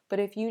it. But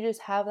if you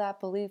just have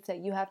that belief that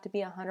you have to be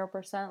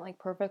 100% like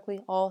perfectly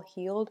all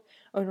healed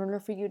in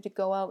order for you to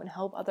go out and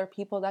help other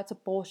people, that's a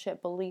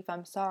bullshit belief.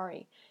 I'm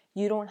sorry.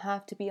 You don't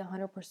have to be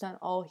 100%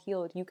 all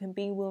healed. You can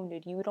be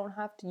wounded. You don't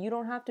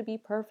have to be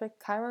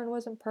perfect. Chiron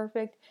wasn't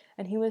perfect,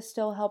 and he was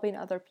still helping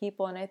other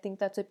people. And I think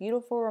that's a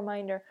beautiful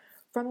reminder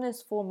from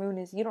this full moon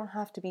is you don't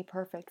have to be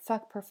perfect.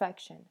 Fuck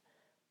perfection.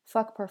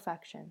 Fuck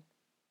perfection.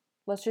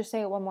 Let's just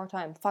say it one more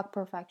time. Fuck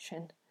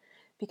perfection.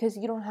 Because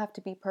you don't have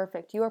to be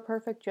perfect. You are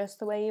perfect just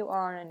the way you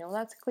are. And I know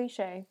that's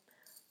cliche,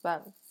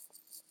 but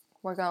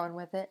we're going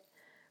with it.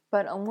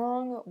 But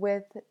along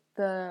with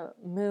the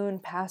moon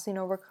passing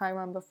over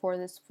Chiron before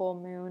this full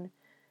moon,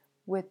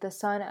 with the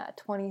sun at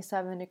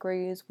 27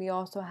 degrees, we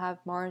also have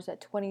Mars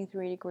at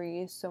 23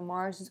 degrees. So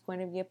Mars is going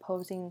to be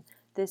opposing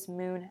this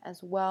moon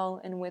as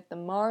well. And with the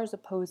Mars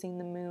opposing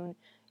the moon,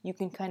 you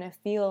can kind of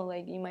feel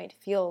like you might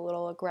feel a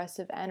little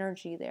aggressive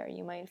energy there.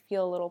 You might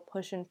feel a little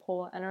push and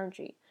pull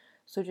energy.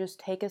 So just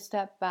take a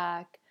step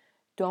back.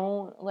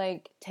 Don't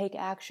like take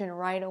action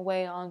right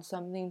away on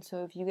something.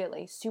 So if you get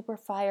like super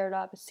fired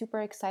up,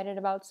 super excited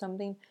about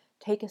something,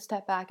 take a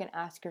step back and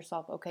ask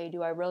yourself, okay,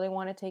 do I really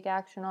want to take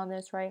action on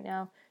this right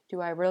now?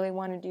 Do I really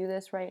want to do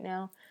this right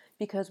now?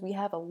 Because we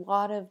have a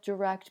lot of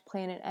direct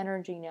planet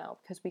energy now,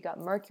 because we got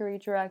Mercury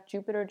direct,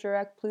 Jupiter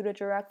direct, Pluto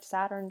direct,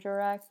 Saturn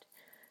direct.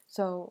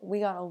 So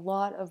we got a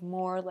lot of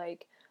more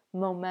like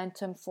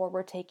momentum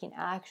forward taking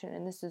action,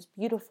 and this is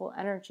beautiful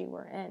energy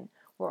we're in.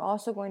 We're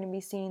also going to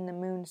be seeing the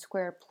moon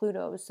square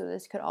Pluto, so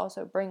this could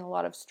also bring a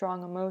lot of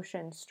strong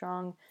emotions,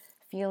 strong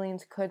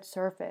feelings could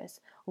surface.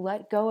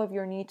 Let go of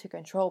your need to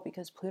control,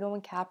 because Pluto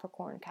and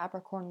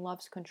Capricorn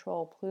loves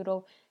control.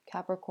 Pluto,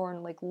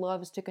 Capricorn like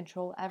loves to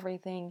control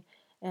everything,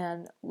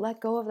 and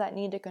let go of that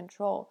need to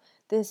control.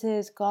 This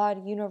is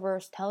God,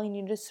 universe telling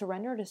you to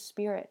surrender to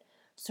spirit.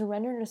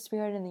 Surrender to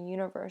spirit in the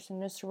universe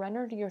and to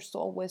surrender to your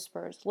soul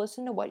whispers.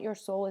 Listen to what your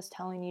soul is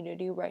telling you to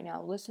do right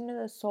now. Listen to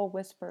the soul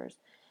whispers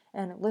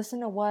and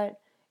listen to what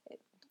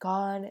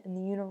God and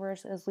the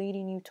universe is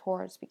leading you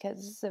towards, because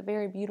this is a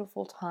very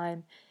beautiful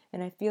time,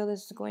 and I feel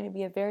this is going to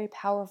be a very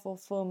powerful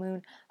full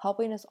moon,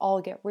 helping us all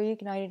get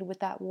reignited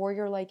with that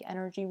warrior-like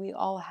energy we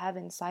all have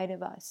inside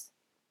of us.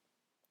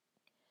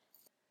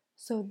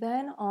 So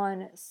then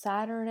on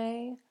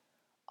Saturday,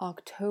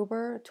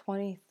 October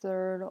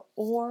 23rd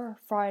or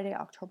Friday,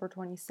 October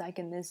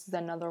 22nd, this is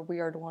another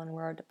weird one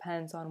where it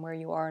depends on where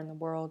you are in the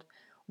world,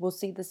 we'll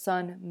see the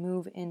sun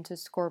move into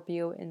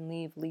Scorpio and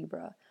leave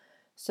Libra.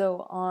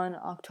 So on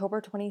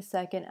October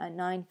 22nd at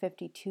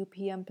 9:52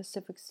 p.m.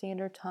 Pacific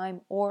Standard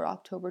Time or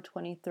October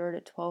 23rd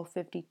at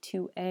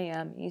 12:52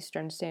 a.m.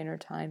 Eastern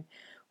Standard Time,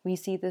 we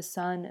see the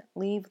sun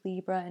leave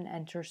Libra and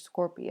enter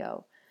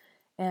Scorpio.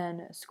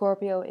 And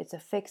Scorpio, it's a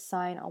fixed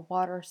sign, a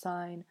water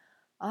sign.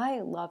 I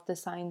love the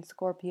sign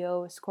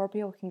Scorpio.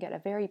 Scorpio can get a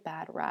very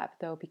bad rap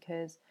though,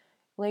 because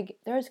like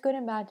there's good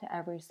and bad to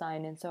every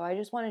sign. And so I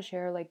just want to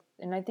share like,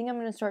 and I think I'm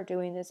going to start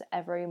doing this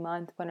every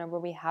month whenever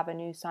we have a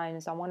new sign,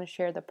 is I want to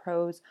share the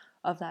pros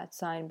of that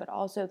sign, but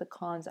also the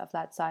cons of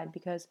that sign,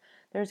 because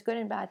there's good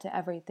and bad to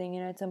everything.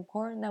 And it's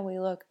important that we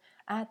look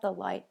at the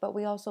light, but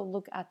we also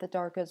look at the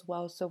dark as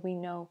well, so we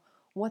know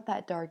what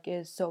that dark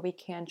is so we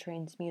can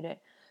transmute it.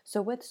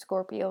 So with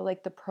Scorpio,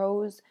 like the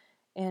pros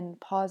and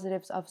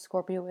positives of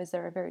Scorpio is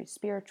they're a very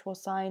spiritual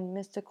sign,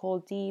 mystical,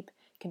 deep,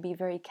 can be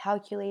very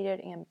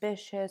calculated,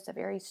 ambitious, a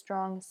very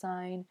strong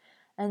sign.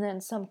 And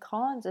then some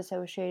cons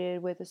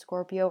associated with the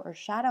Scorpio or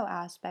shadow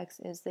aspects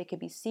is they could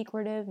be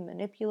secretive,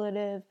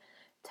 manipulative,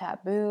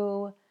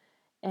 taboo,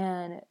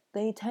 and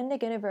they tend to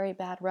get a very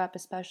bad rep,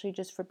 especially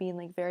just for being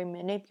like very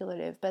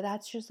manipulative, but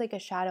that's just like a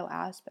shadow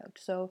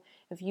aspect. So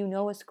if you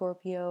know a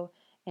Scorpio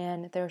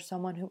and there's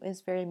someone who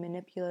is very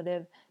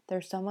manipulative,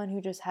 there's someone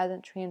who just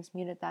hasn't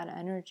transmuted that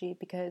energy,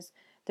 because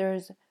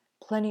there's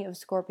plenty of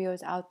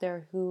Scorpios out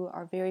there who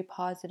are very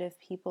positive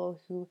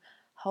people who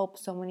help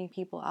so many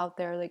people out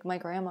there. Like my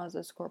grandma's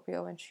a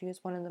Scorpio and she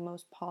is one of the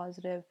most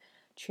positive,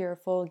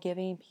 cheerful,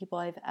 giving people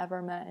I've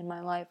ever met in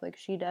my life. Like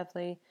she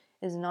definitely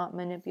is not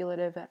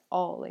manipulative at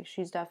all. Like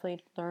she's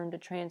definitely learned to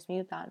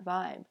transmute that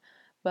vibe.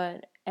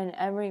 And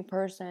every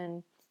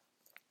person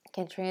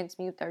can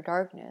transmute their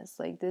darkness.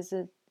 Like this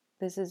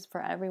is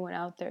for everyone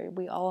out there.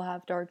 We all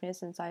have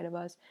darkness inside of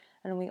us,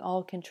 and we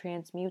all can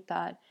transmute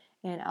that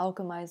and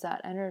alchemize that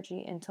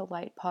energy into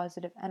light,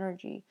 positive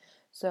energy.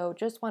 So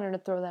just wanted to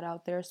throw that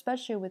out there,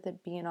 especially with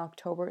it being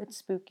October. It's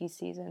spooky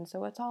season,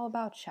 so it's all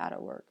about shadow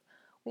work.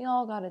 We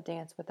all got to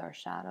dance with our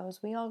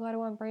shadows. We all got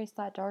to embrace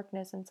that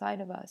darkness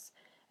inside of us.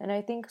 And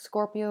I think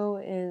Scorpio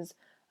is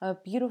a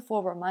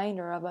beautiful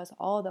reminder of us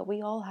all that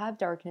we all have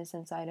darkness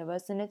inside of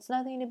us, and it's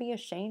nothing to be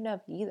ashamed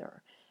of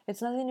either.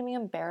 It's nothing to be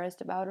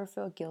embarrassed about or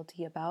feel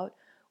guilty about.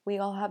 We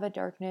all have a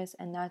darkness,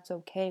 and that's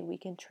okay. We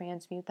can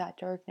transmute that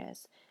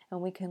darkness,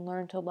 and we can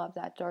learn to love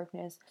that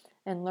darkness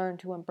and learn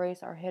to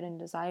embrace our hidden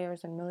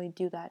desires and really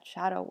do that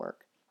shadow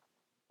work.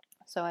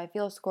 So I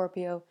feel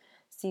Scorpio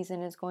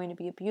season is going to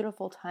be a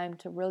beautiful time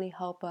to really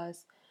help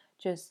us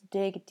just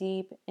dig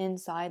deep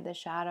inside the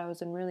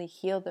shadows and really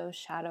heal those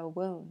shadow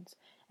wounds.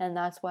 And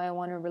that's why I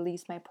want to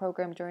release my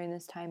program during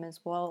this time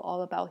as well,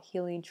 all about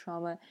healing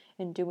trauma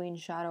and doing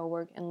shadow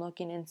work and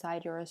looking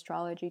inside your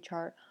astrology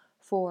chart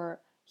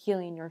for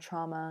healing your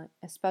trauma,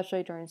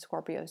 especially during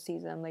Scorpio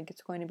season. Like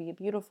it's going to be a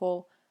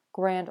beautiful,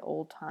 grand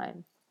old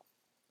time.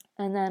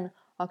 And then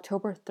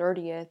October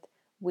 30th,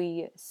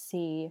 we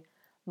see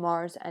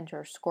Mars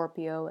enter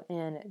Scorpio,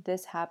 and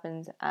this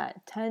happens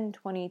at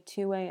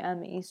 10:22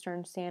 a.m.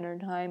 Eastern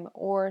Standard Time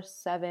or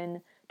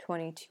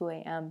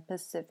 7:22 a.m.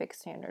 Pacific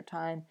Standard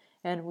Time,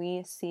 and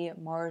we see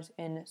Mars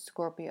in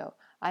Scorpio.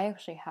 I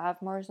actually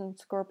have Mars in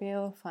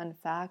Scorpio, fun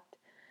fact.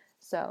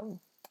 So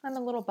I'm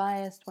a little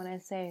biased when I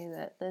say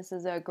that this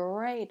is a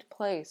great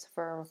place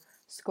for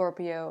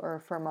Scorpio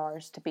or for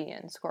Mars to be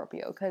in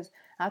Scorpio, because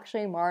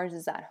actually Mars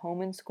is at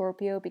home in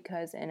Scorpio,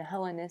 because in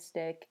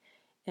Hellenistic,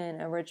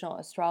 in original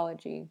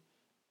astrology,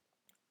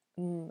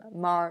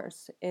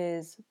 Mars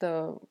is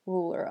the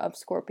ruler of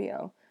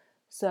Scorpio.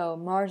 So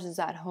Mars is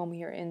at home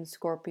here in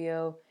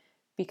Scorpio,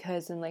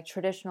 because in like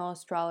traditional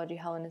astrology,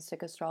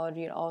 Hellenistic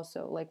astrology, it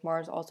also like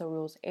Mars also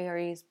rules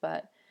Aries,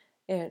 but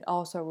it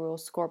also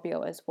rules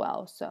Scorpio as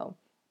well. So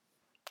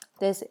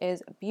this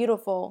is a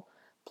beautiful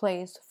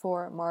place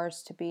for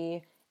Mars to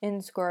be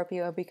in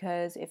Scorpio,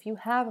 because if you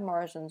have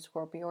Mars in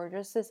Scorpio, or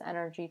just this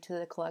energy to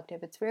the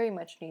collective, it's very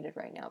much needed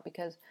right now,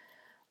 because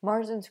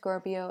Mars in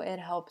Scorpio, it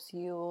helps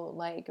you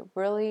like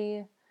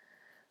really,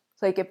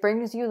 like it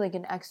brings you like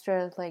an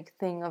extra like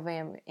thing of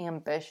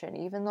ambition,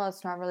 even though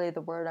it's not really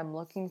the word I'm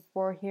looking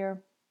for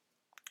here.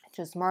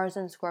 Just Mars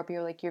and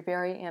Scorpio, like you're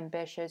very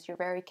ambitious, you're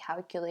very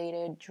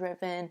calculated,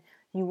 driven,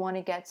 you want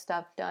to get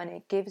stuff done.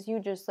 It gives you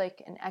just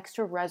like an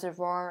extra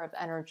reservoir of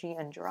energy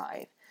and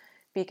drive.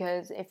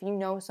 Because if you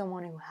know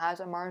someone who has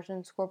a Mars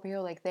in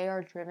Scorpio, like they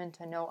are driven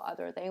to no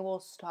other. They will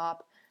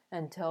stop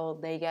until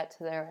they get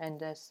to their end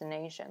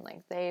destination.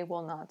 Like they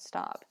will not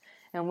stop.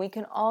 And we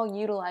can all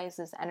utilize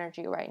this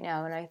energy right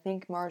now. And I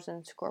think Mars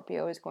in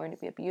Scorpio is going to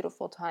be a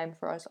beautiful time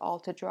for us all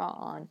to draw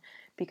on,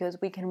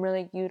 because we can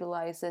really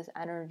utilize this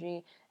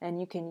energy, and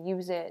you can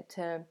use it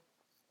to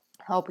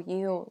help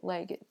you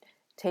like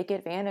take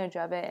advantage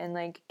of it and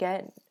like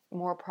get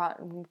more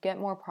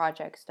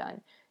projects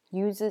done.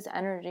 Use this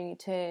energy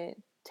to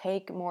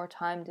take more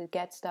time to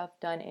get stuff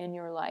done in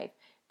your life.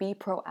 Be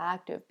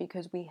proactive,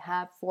 because we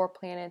have 4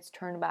 planets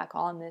turned back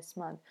on this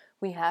month.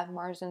 We have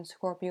Mars and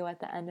Scorpio at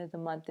the end of the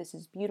month. This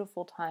is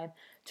beautiful time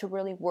to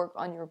really work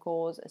on your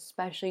goals,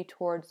 especially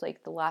towards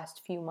like the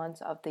last few months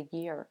of the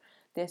year.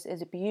 This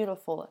is a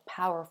beautiful,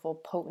 powerful,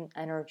 potent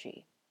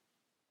energy.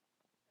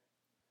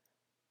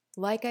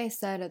 Like I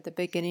said at the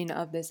beginning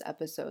of this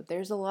episode,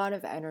 there's a lot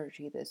of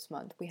energy this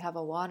month. We have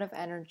a lot of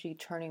energy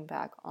turning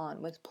back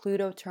on, with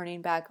Pluto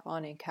turning back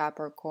on in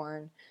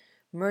Capricorn,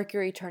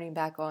 Mercury turning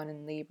back on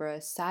in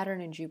Libra,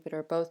 Saturn and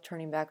Jupiter both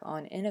turning back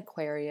on in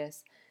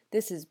Aquarius.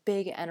 This is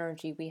big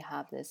energy we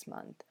have this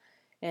month.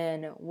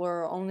 And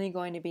we're only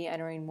going to be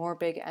entering more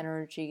big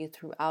energy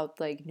throughout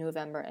like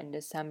November and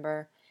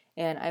December.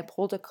 And I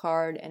pulled a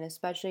card, and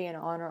especially in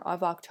honor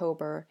of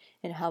October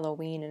and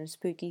Halloween and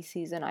spooky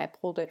season, I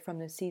pulled it from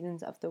the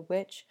Seasons of the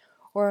Witch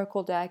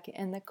Oracle deck,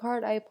 and the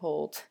card I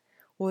pulled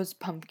was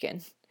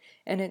Pumpkin.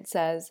 And it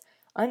says,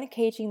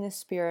 Uncaging the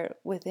spirit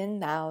within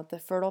thou, the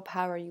fertile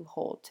power you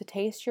hold. To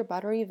taste your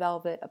buttery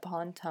velvet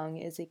upon tongue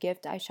is a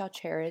gift I shall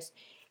cherish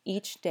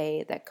each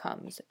day that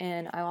comes.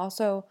 And I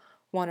also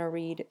want to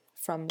read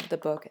from the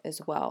book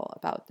as well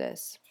about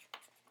this.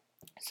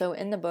 So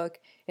in the book,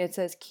 it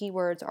says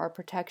keywords are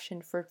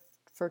protection for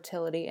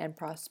fertility and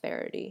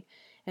prosperity.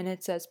 And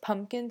it says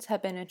pumpkins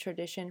have been a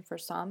tradition for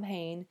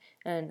Samhain,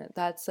 and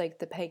that's like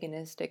the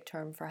paganistic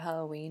term for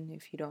Halloween,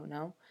 if you don't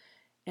know.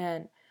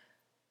 And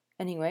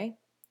anyway,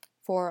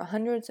 for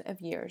hundreds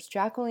of years,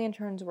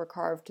 jack-o'-lanterns were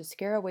carved to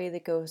scare away the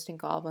ghosts and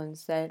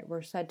goblins that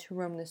were said to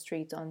roam the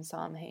streets on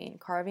Samhain.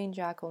 Carving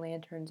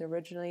jack-o'-lanterns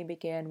originally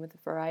began with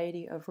a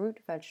variety of root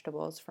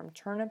vegetables from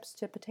turnips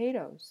to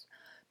potatoes.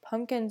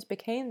 Pumpkins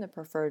became the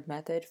preferred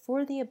method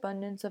for the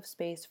abundance of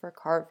space for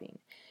carving,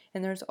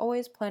 and there's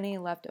always plenty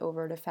left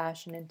over to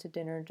fashion into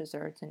dinner,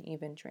 desserts, and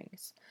even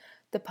drinks.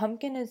 The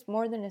pumpkin is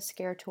more than a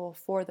scare tool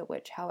for the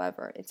witch,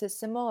 however. It's a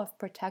symbol of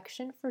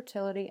protection,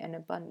 fertility, and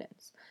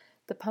abundance.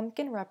 The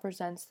pumpkin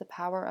represents the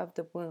power of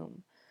the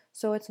womb,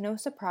 so it's no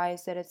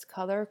surprise that its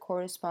color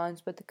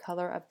corresponds with the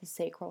color of the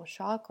sacral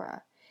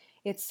chakra.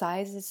 Its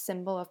size is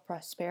symbol of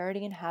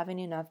prosperity and having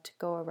enough to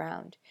go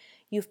around.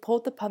 You've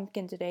pulled the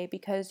pumpkin today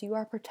because you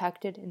are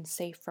protected and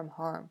safe from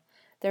harm.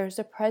 There is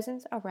a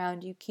presence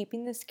around you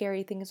keeping the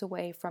scary things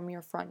away from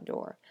your front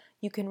door.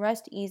 You can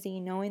rest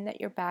easy knowing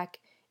that your back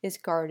is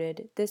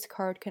guarded. This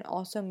card can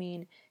also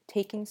mean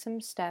taking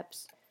some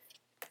steps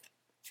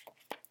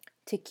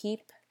to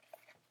keep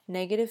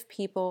negative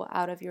people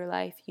out of your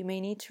life. You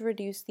may need to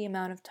reduce the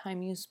amount of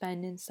time you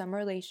spend in some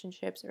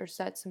relationships or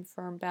set some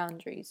firm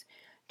boundaries.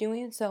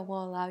 Doing so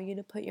will allow you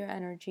to put your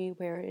energy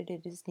where it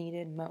is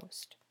needed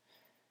most.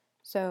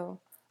 So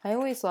I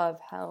always love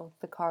how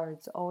the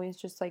cards always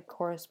just like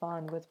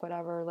correspond with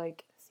whatever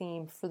like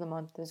theme for the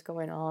month is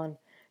going on,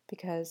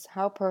 because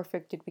how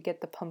perfect did we get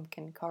the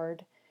pumpkin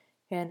card?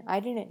 And I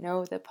didn't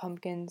know that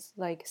pumpkins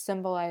like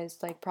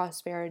symbolized like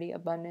prosperity,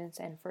 abundance,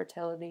 and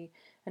fertility.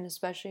 And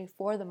especially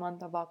for the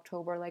month of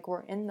October, like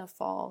we're in the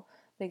fall,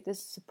 like this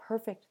is a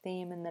perfect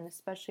theme. And then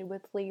especially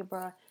with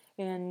Libra,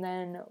 and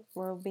then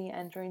we'll be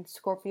entering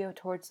Scorpio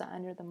towards the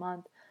end of the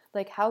month.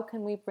 Like how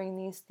can we bring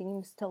these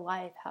themes to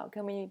life? How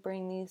can we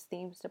bring these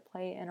themes to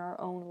play in our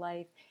own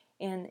life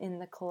and in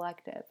the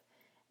collective?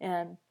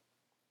 And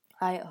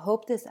I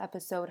hope this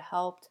episode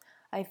helped.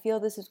 I feel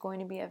this is going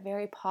to be a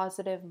very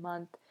positive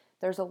month.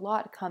 There's a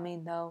lot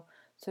coming though,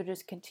 so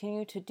just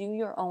continue to do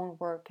your own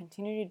work,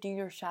 continue to do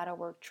your shadow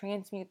work,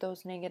 transmute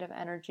those negative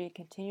energy,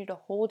 continue to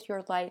hold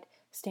your light,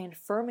 stand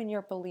firm in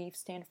your beliefs,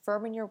 stand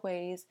firm in your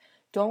ways.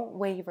 Don't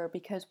waver,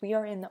 because we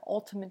are in the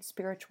ultimate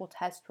spiritual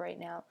test right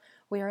now.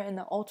 We are in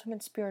the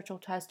ultimate spiritual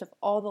test of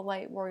all the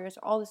light warriors,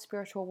 all the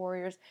spiritual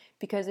warriors,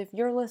 because if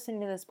you're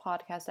listening to this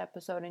podcast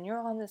episode and you're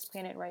on this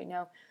planet right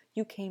now,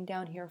 you came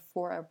down here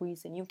for a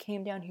reason. You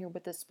came down here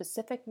with a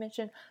specific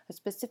mission, a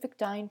specific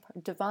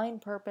divine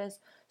purpose,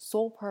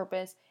 soul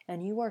purpose,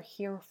 and you are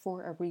here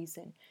for a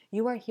reason.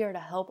 You are here to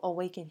help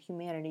awaken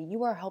humanity.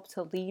 You are helped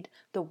to lead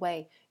the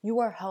way. You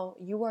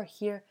are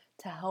here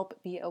to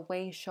help be a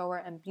way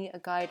shower and be a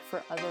guide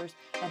for others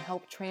and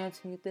help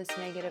transmute this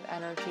negative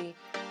energy.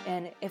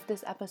 And if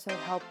this episode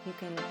helped, you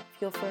can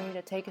feel free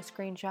to take a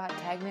screenshot,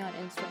 tag me on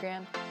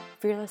Instagram,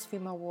 Fearless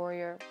Female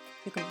Warrior.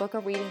 You can book a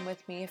reading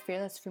with me at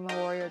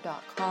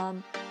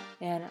fearlessfemalewarrior.com.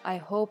 And I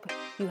hope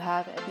you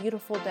have a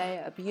beautiful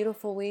day, a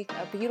beautiful week,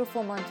 a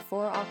beautiful month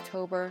for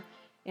October.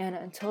 And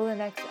until the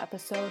next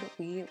episode,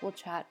 we will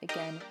chat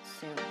again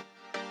soon.